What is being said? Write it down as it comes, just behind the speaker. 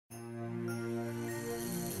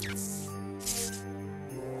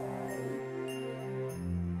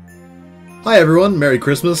Hi everyone, Merry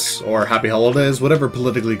Christmas, or Happy Holidays, whatever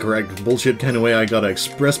politically correct bullshit kind of way I gotta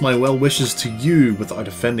express my well wishes to you without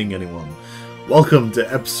offending anyone. Welcome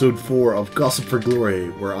to episode 4 of Gossip for Glory,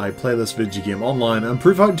 where I play this video game online and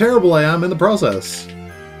prove how terrible I am in the process.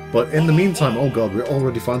 But in the meantime, oh god, we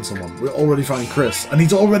already found someone. We already found Chris, and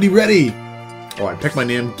he's already ready! Alright, pick my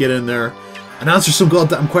name, get in there, and answer some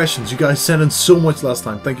goddamn questions. You guys sent in so much last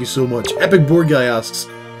time, thank you so much. Epic Board Guy asks,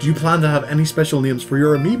 do you plan to have any special names for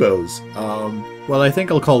your amiibos? Well, I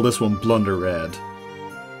think I'll call this one Blunder Red.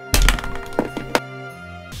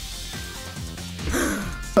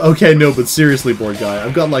 Okay, no, but seriously, Board Guy,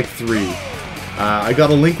 I've got like 3. I got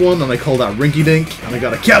a Link one, and I call that Rinky Dink, and I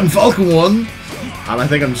got a Captain Falcon one, and I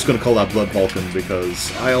think I'm just gonna call that Blood Falcon,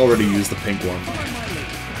 because I already used the pink one.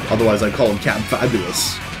 Otherwise, I'd call him Captain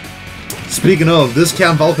Fabulous. Speaking of, this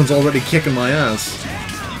Captain Falcon's already kicking my ass.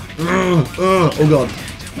 Oh god.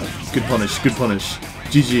 Good punish, good punish.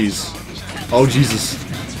 GG's. Oh Jesus.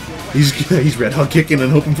 He's red hot kicking and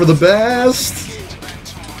hoping for the best!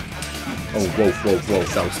 Oh, whoa, whoa, whoa,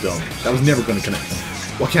 that was dumb. That was never gonna connect.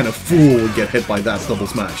 What kind of fool would get hit by that double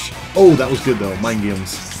smash? Oh, that was good though, mind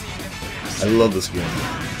games. I love this game.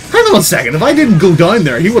 Hang on a second, if I didn't go down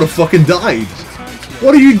there, he would have fucking died!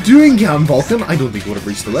 What are you doing, Captain Falcon? I don't think he would have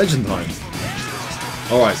reached the legend time.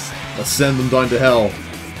 Alright, let's send him down to hell.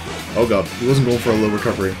 Oh god, he wasn't going for a low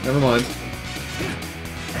recovery. Never mind.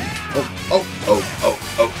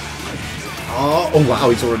 Oh wow,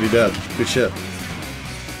 he's already dead. Good shit.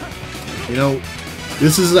 You know,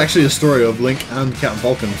 this is actually a story of Link and Captain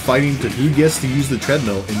Falcon fighting to who gets to use the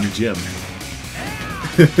treadmill in your gym.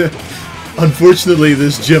 Unfortunately,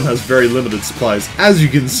 this gym has very limited supplies, as you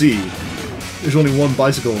can see. There's only one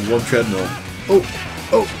bicycle and one treadmill.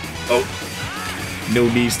 Oh. No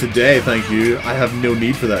knees today, thank you. I have no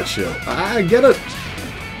need for that shit. I get it.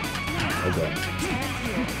 Oh god.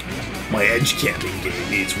 My edge camping game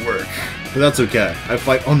needs work. But that's okay. I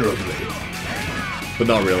fight honorably. But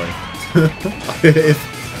not really.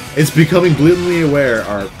 It's becoming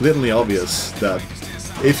blatantly obvious that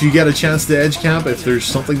if you get a chance to edge camp, if there's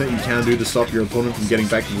something that you can do to stop your opponent from getting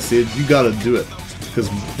back to the stage, you gotta do it. Because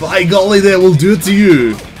by golly, they will do it to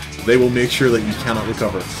you. They will make sure that you cannot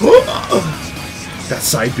recover. That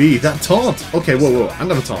side B, that taunt! Okay, whoa, I'm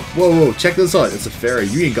gonna taunt. Whoa, check this out. It's a fairy.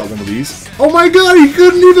 You ain't got one of these. Oh my god, he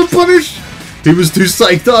couldn't even punish! He was too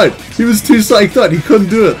psyched out. He couldn't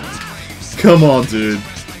do it. Come on, dude.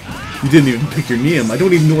 You didn't even pick your name. I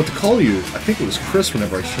don't even know what to call you. I think it was Chris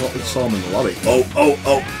whenever I saw him in the lobby. Oh.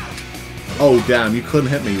 Oh, damn, you couldn't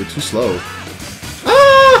hit me. You're too slow.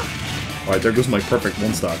 Ah! Alright, there goes my perfect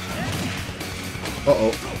one-stock.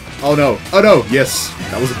 Uh-oh. Oh no. Yes.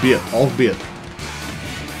 That was a bit. All bit.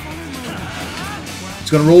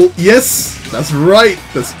 Gonna roll. Yes! That's right!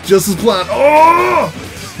 That's just as planned. Oh!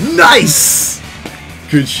 Nice!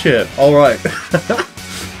 Good shit. Alright.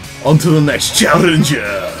 On to the next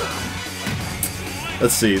challenger!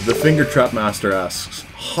 Let's see. The Finger Trap Master asks,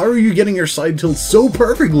 how are you getting your side tilt so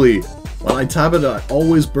perfectly? When I tap it, I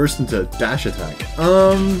always burst into dash attack.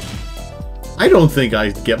 I don't think I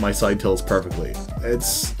get my side tilts perfectly.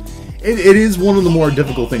 It is one of the more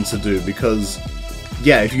difficult things to do because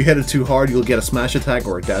yeah, if you hit it too hard, you'll get a smash attack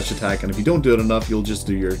or a dash attack, and if you don't do it enough, you'll just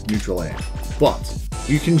do your neutral aim. But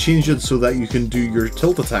you can change it so that you can do your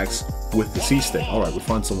tilt attacks with the C-stick. Alright, we'll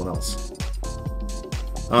find someone else.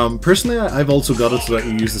 Personally, I've also got it so that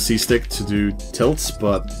you use the C-stick to do tilts,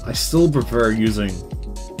 but I still prefer using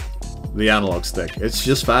the analog stick. It's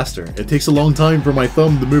just faster. It takes a long time for my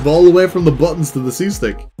thumb to move all the way from the buttons to the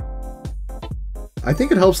C-stick. I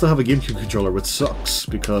think it helps to have a GameCube controller, which sucks,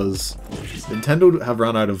 because Nintendo have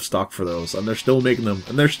run out of stock for those, and they're still making them,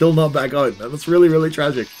 and they're still not back out, and it's really, really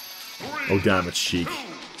tragic. Oh damn, it's Sheik.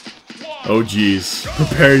 Oh jeez.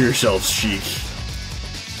 Prepare yourselves, Sheik.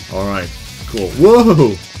 Alright, cool.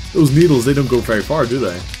 Whoa! Those needles, they don't go very far, do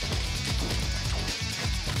they?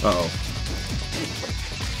 Uh-oh.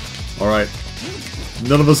 Alright.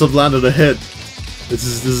 None of us have landed a hit. This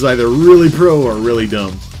is either really pro or really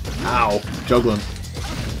dumb. Ow. Juggling.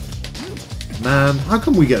 Man, how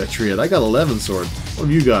come we get a triad? I got 11 sword. What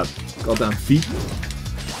have you got? Goddamn feet?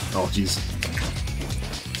 Oh, jeez.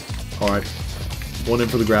 Alright. One in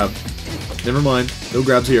for the grab. Never mind. No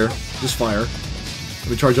grabs here. Just fire. Let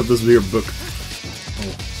me charge up this weird book.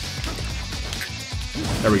 Oh.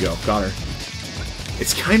 There we go. Got her.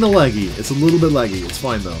 It's kind of laggy. It's a little bit laggy. It's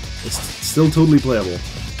fine, though. It's still totally playable.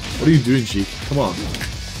 What are you doing, Sheik? Come on.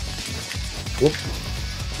 Whoop.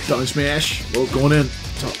 Down smash. Well, going in.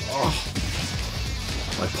 Oh.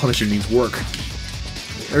 My Punisher needs work.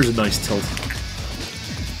 There's a nice tilt.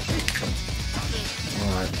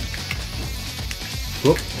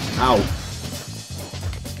 Ow.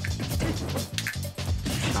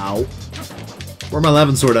 Ow. Where's my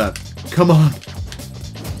 11 sword at? Come on.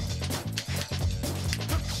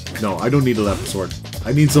 No, I don't need 11 sword.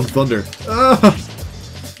 I need some thunder. Ah!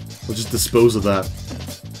 We'll just dispose of that.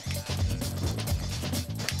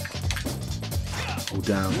 Oh,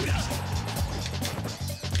 damn.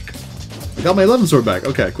 I got my 11 sword back.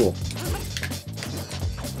 Okay, cool.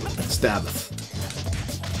 Stabbeth.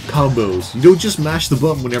 Combos. You don't just mash the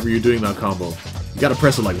button whenever you're doing that combo. You gotta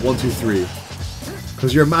press it like 1, 2, 3.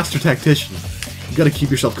 Because you're a master tactician. You gotta keep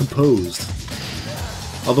yourself composed.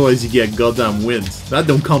 Otherwise you get goddamn wind. That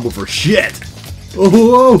don't combo for shit! Oh,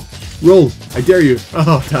 whoa! Roll! I dare you!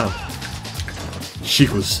 Oh, damn.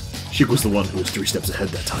 Sheik was the one who was 3 steps ahead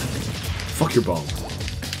that time. Fuck your bomb.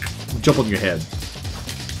 Jump on your head.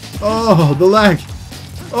 Oh, the lag!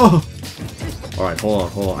 Oh! Alright,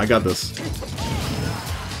 hold on. I got this.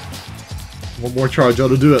 One more charge ought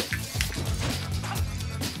to do it.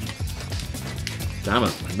 Damn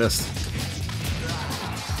it, I missed.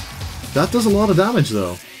 That does a lot of damage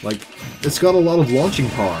though. Like, it's got a lot of launching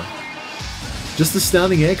power. Just the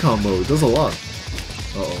standing A combo does a lot.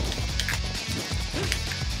 Uh-oh.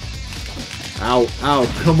 Ow, ow,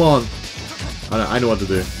 come on. I know what to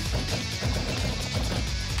do.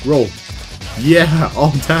 Roll. Yeah,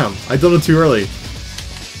 oh damn. I done it too early.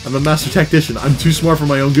 I'm a master tactician. I'm too smart for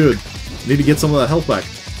my own good. Need to get some of that health back.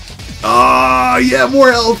 Ah, yeah,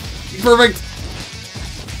 more health. Perfect.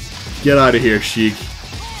 Get out of here, Sheik.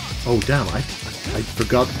 Oh damn, I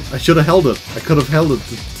forgot. I should have held it. I could have held it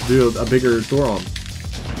to do a bigger Thoron.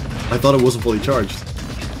 I thought it wasn't fully charged.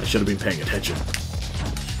 I should have been paying attention.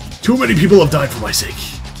 Too many people have died for my sake.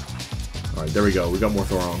 Alright, there we go. We got more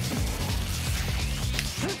Thoron.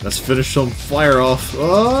 Let's finish some fire off.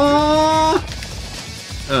 Ah!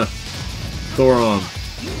 Thoron.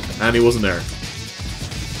 And he wasn't there.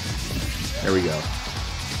 There we go.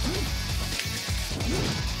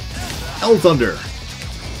 Hell Thunder.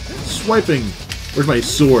 Swiping. Where's my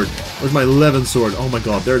sword? Where's my 11 sword? Oh my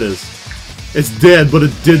god, there it is. It's dead, but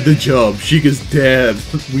it did the job. Sheik is dead.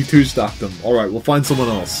 We two-stocked him. Alright, we'll find someone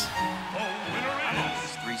else.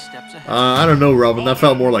 I don't know, Robin. That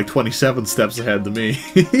felt more like 27 steps ahead to me.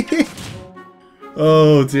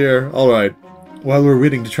 Oh dear. Alright. While we're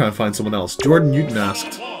waiting to try and find someone else, Jordan Newton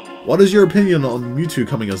asked, what is your opinion on Mewtwo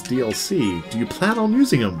coming as DLC? Do you plan on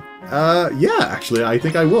using him? Yeah, actually, I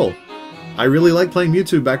think I will. I really like playing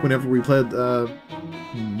Mewtwo back whenever we played,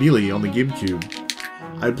 Melee on the GameCube.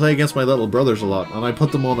 I'd play against my little brothers a lot, and I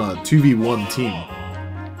put them on a 2v1 team.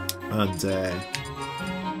 And,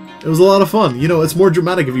 it was a lot of fun. You know, it's more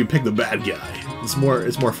dramatic if you pick the bad guy. It's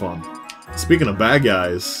more fun. Speaking of bad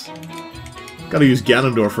guys, gotta use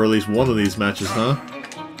Ganondorf for at least one of these matches, huh?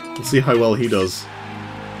 Let's see how well he does.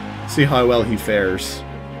 See how well he fares.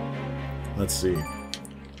 Let's see.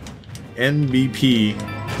 NBP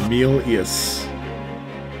Melius.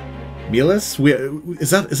 Melius?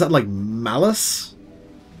 Is that like malice?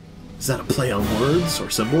 Is that a play on words or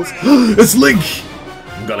symbols? It's Link!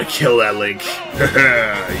 I'm gonna kill that Link.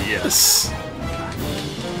 Yes.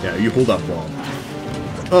 Yeah, you pulled that bomb.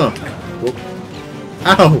 Whoop.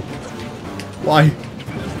 Ow! Why?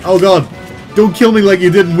 Oh god! Don't kill me like you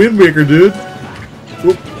did in Wind Waker, dude.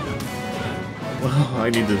 Whoop. Oh, I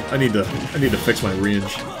need to fix my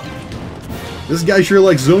range. This guy sure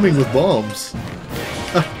likes zoning with bombs.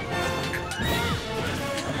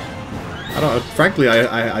 Frankly,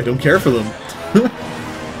 I don't care for them.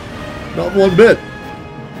 Not one bit.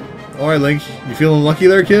 Alright, Link, you feeling lucky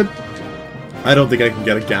there, kid? I don't think I can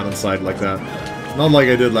get a Ganon side like that. Not like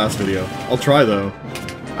I did last video. I'll try though.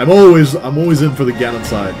 I'm always in for the Ganon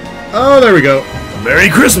side. Oh, there we go. Merry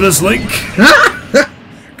Christmas, Link!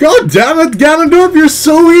 God damn it, Ganondorf, you're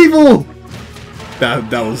so evil! That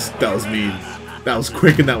was mean. That was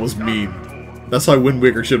quick and that was mean. That's how Wind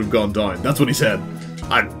Waker should have gone down. That's what he said.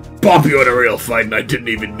 I'd bop you in a real fight and I didn't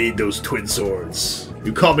even need those twin swords.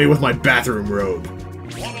 You caught me with my bathroom robe.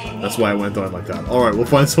 That's why I went down like that. Alright, we'll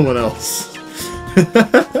find someone else.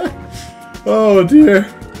 Oh dear.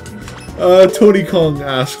 Tony Kong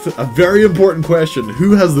asked a very important question.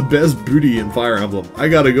 Who has the best booty in Fire Emblem? I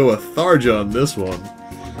gotta go with Tharja on this one.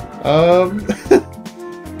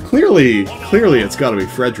 Clearly it's gotta be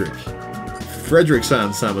Frederick. Frederick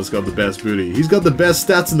Sama's got the best booty. He's got the best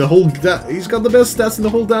stats in the whole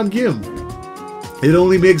damn game. It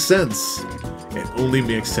only makes sense. It only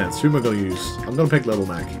makes sense. Who am I gonna use? I'm gonna pick Little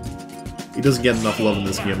Mac. He doesn't get enough love in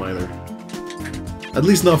this game either. At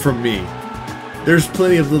least not from me. There's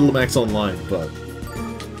plenty of Little Macs online, but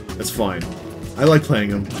it's fine. I like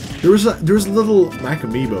playing them. There was a Little Mac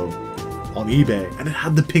amiibo on eBay, and it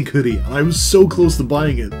had the pink hoodie, and I was so close to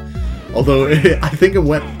buying it. Although, I think it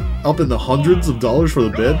went up in the hundreds of dollars for the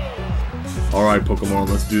bid. Alright, Pokemon,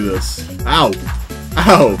 let's do this. Ow!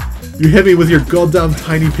 Ow! You hit me with your goddamn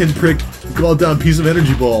tiny pinprick, goddamn piece of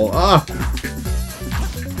energy ball. Ah!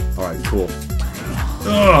 Alright, cool.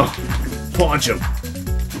 Ugh! Punch him!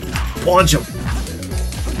 Punch him!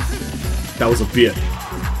 That was a bit.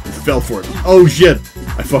 He fell for it. Oh shit!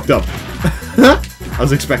 I fucked up. I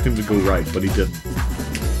was expecting him to go right, but he didn't.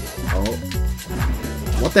 Oh.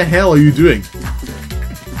 What the hell are you doing?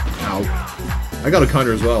 Ow. I got a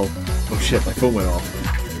counter as well. Oh shit, my phone went off.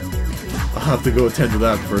 I'll have to go attend to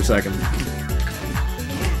that for a second.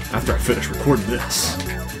 After I finish recording this.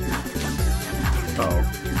 Uh-oh.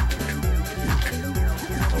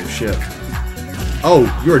 Oh shit. Oh,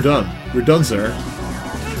 you're done. You're done, sir.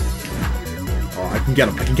 Oh, I can get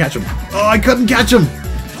him. I can catch him. Oh, I couldn't catch him!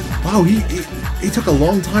 Wow, he took a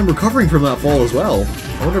long time recovering from that fall as well.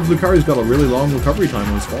 I wonder if Lucario's got a really long recovery time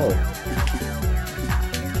on his fall.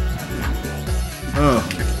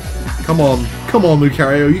 Come on. Come on,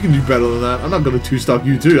 Lucario. You can do better than that. I'm not gonna two-stock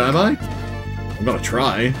you too, am I? I'm gonna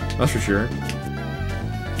try. That's for sure.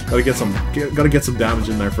 Gotta get some damage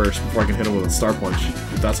in there first before I can hit him with a Star Punch.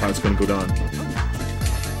 If that's how it's gonna go down.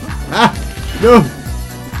 Ah! No!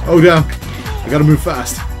 Oh, damn. I gotta move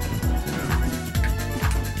fast.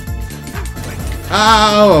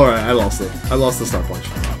 Ah! Alright, I lost it. I lost the Star Punch.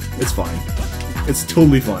 It's fine. It's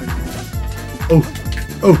totally fine. Oh!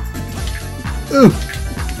 Oh! Oh!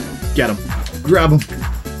 Get him. Grab him.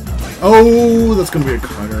 Oh, that's gonna be a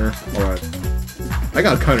counter. Alright. I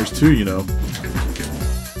got counters too, you know.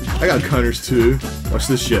 I got counters too. Watch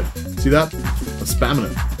this shit. See that? I'm spamming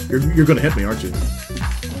it. You're gonna hit me, aren't you?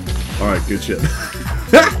 Alright, good shit.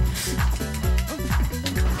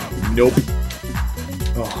 Nope.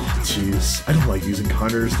 Oh, jeez. I don't like using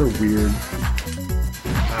counters. They're weird.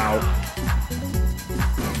 Ow.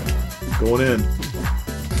 Going in.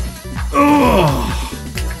 Oh!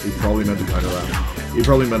 He probably meant to counter that. He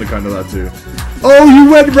probably meant to counter that too. Oh, you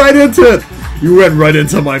went right into it! You went right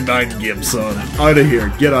into my mind game, son. Out of here.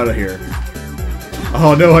 Get out of here.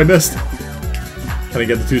 Oh no, I missed. Can I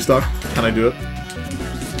get the two-stock? Can I do it?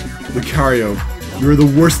 Lucario, you're the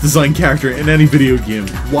worst designed character in any video game.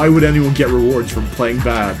 Why would anyone get rewards from playing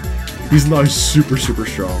bad? He's now super, super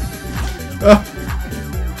strong.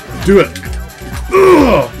 Do it.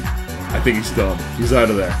 Ugh! I think he's done. He's out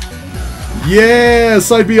of there. Yeah,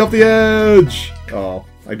 side B up the edge. Oh,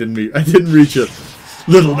 I didn't reach it.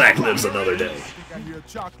 Little Mac lives another day.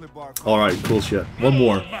 All right, cool shit. One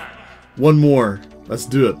more. One more. Let's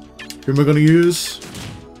do it. Who am I gonna use?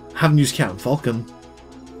 Haven't used Captain Falcon.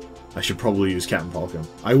 I should probably use Captain Falcon.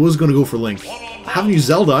 I was gonna go for Link. I haven't used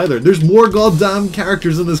Zelda either. There's more goddamn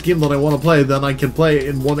characters in this game that I want to play than I can play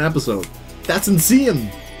in one episode. That's insane.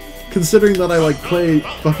 Considering that I like play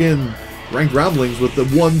fucking ranked ramblings with the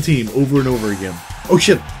one team over and over again. Oh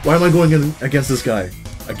shit, why am I going in against this guy?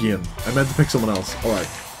 Again. I meant to pick someone else. Alright,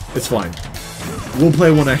 it's fine. We'll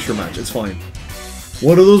play one extra match, it's fine.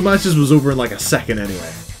 One of those matches was over in like a second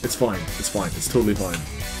anyway. It's fine, it's fine, it's totally fine.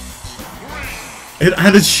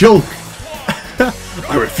 And it's Shulk!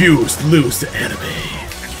 I refuse to lose to enemy.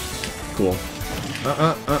 Cool.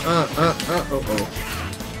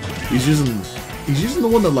 He's using the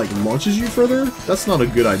one that like launches you further? That's not a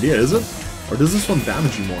good idea, is it? Or does this one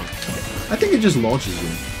damage you more? I think it just launches you.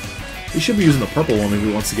 He should be using the purple one if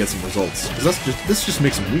he wants to get some results. Because this just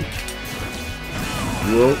makes him weak.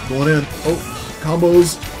 Whoa, going in. Oh,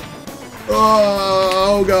 combos.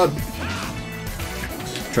 Oh god.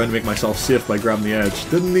 Trying to make myself safe by grabbing the edge.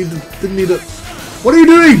 Didn't need it. What are you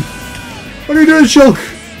doing? What are you doing, Shulk?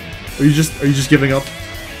 Are you just giving up?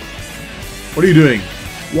 What are you doing?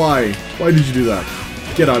 Why? Why did you do that?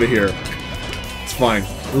 Get out of here. It's fine.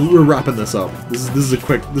 We're wrapping this up. This is a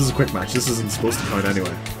quick match. This isn't supposed to count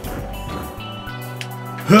anyway.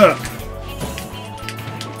 Huh.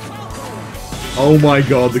 Oh my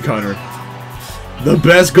god, the counter. The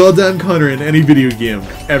best goddamn counter in any video game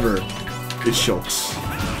ever is Shulk's.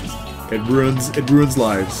 It ruins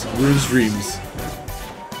lives, it ruins dreams.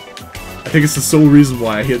 I think it's the sole reason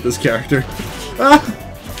why I hate this character. Ah!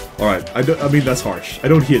 Alright, I mean that's harsh. I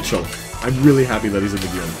don't hate Shulk. I'm really happy that he's in the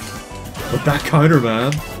game. But that counter,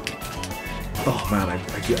 man. Oh man, I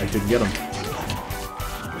didn't get him.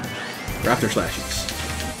 Raptor Slashies.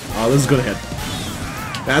 Oh, this is gonna hit.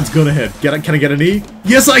 That's gonna hit. Can I get an E?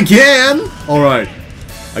 Yes, I can! Alright.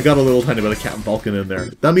 I got a little tiny bit of Captain Falcon in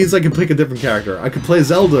there. That means I can pick a different character. I could play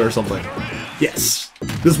Zelda or something. Yes!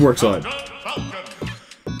 This works out.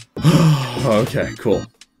 Okay, cool.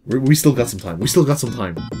 We still got some time. We still got some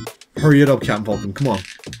time. Hurry it up, Captain Falcon. Come on.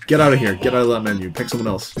 Get out of here. Get out of that menu. Pick someone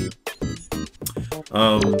else.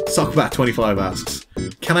 Sockbat25 asks,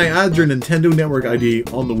 can I add your Nintendo Network ID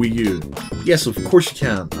on the Wii U? Yes, of course you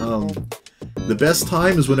can. The best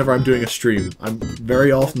time is whenever I'm doing a stream. I'm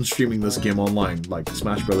very often streaming this game online, like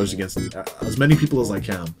Smash Brothers, against as many people as I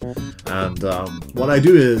can. And what I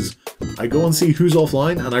do is, I go and see who's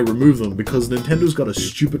offline and I remove them because Nintendo's got a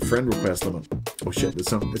stupid friend request limit. Oh shit,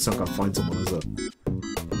 it's not gonna find someone, is it?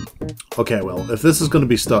 Okay, well, if this is gonna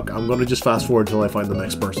be stuck, I'm gonna just fast forward till I find the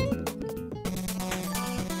next person.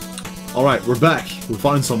 Alright, we're back. We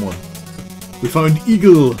found someone. We found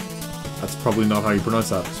Eagle. That's probably not how you pronounce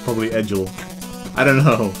that. It's probably Edgel. I don't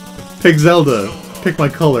know. Pick Zelda. Pick my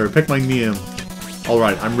color. Pick my name.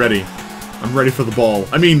 Alright, I'm ready. I'm ready for the ball.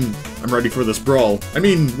 I mean, I'm ready for this brawl. I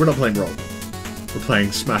mean, we're not playing brawl. We're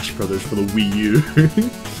playing Smash Brothers for the Wii U.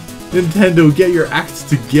 Nintendo, get your act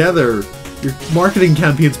together. Your marketing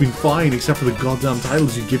campaign's been fine, except for the goddamn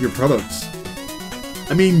titles you give your products.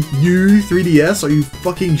 I mean, new 3DS? Are you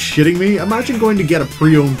fucking shitting me? Imagine going to get a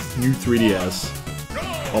pre-owned new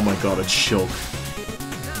 3DS. Oh my god, it's Shulk.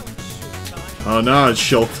 Oh, now it's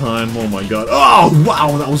Shulk time. Oh my god. Oh,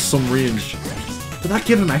 wow, that was some range. Did that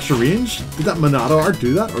get an extra range? Did that Monado art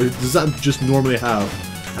do that? Or does that just normally have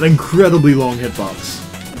an incredibly long hitbox?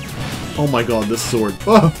 Oh my god, this sword.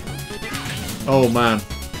 Oh, oh man.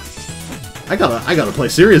 I gotta play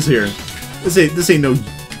serious here. This ain't no...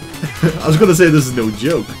 I was gonna say this is no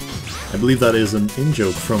joke. I believe that is an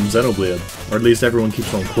in-joke from Xenoblade. Or at least everyone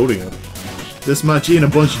keeps on quoting it. This match ain't a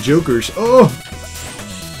bunch of jokers. Oh!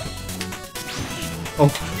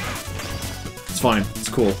 Oh. It's fine. It's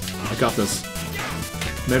cool. I got this.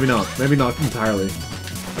 Maybe not. Maybe not entirely.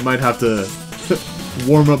 I might have to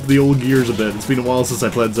warm up the old gears a bit. It's been a while since I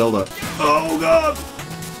played Zelda. Oh god!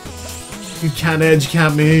 You can't edge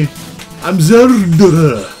camp me. I'm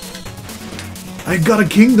Zelda! I got a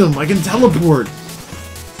kingdom. I can teleport.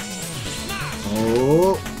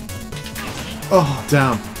 Oh. Oh,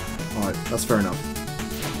 damn. Alright, that's fair enough.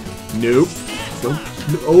 Nope. Don't.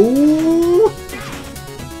 Oh!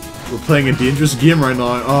 We're playing a dangerous game right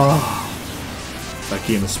now. Oh. That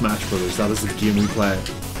game is Smash Brothers. That is the game we play.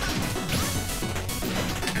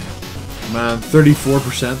 Man,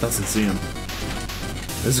 34%? That's insane.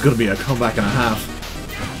 This is gonna be a comeback and a half.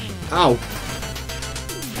 Ow!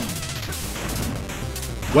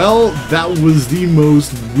 Well, that was the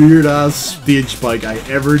most weird-ass stage spike I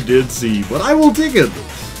ever did see, but I will take it!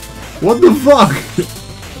 What the fuck?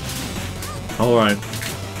 Alright.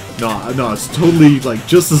 No, it's totally, like,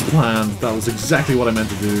 just as planned. That was exactly what I meant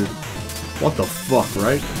to do. What the fuck,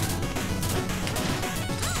 right?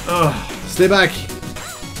 Ugh, stay back!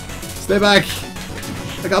 Stay back!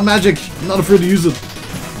 I got magic! I'm not afraid to use it!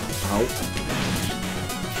 Ow.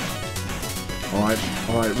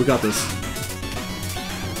 Alright, we got this.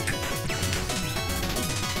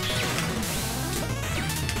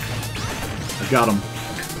 Got him.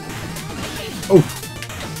 Oh!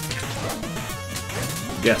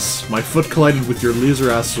 Yes, my foot collided with your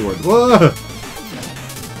laser-ass sword. Whoa! I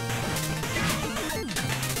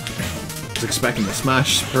was expecting a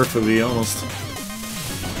smash, perfectly honest.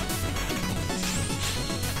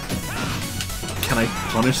 Can I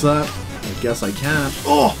punish that? I guess I can.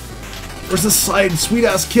 Oh! Where's the side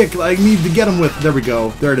sweet-ass kick that I need to get him with? There we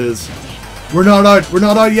go. There it is. We're not out. We're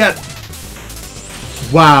not out yet.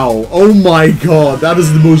 Wow, oh my god, that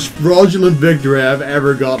is the most fraudulent victory I've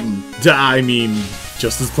ever gotten. I mean,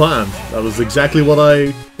 just as planned. That was exactly what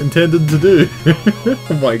I intended to do.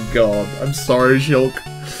 Oh my god, I'm sorry, Shulk.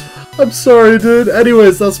 I'm sorry, dude.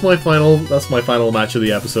 Anyways, that's my final match of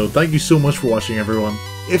the episode. Thank you so much for watching, everyone.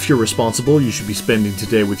 If you're responsible, you should be spending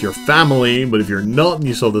today with your family, but if you're not and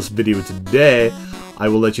you saw this video today, I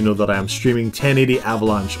will let you know that I am streaming 1080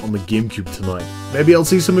 Avalanche on the GameCube tonight. Maybe I'll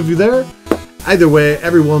see some of you there. Either way,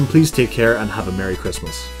 everyone, please take care and have a Merry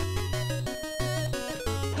Christmas.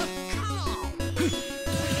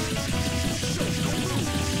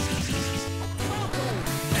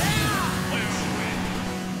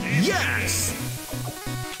 Yes!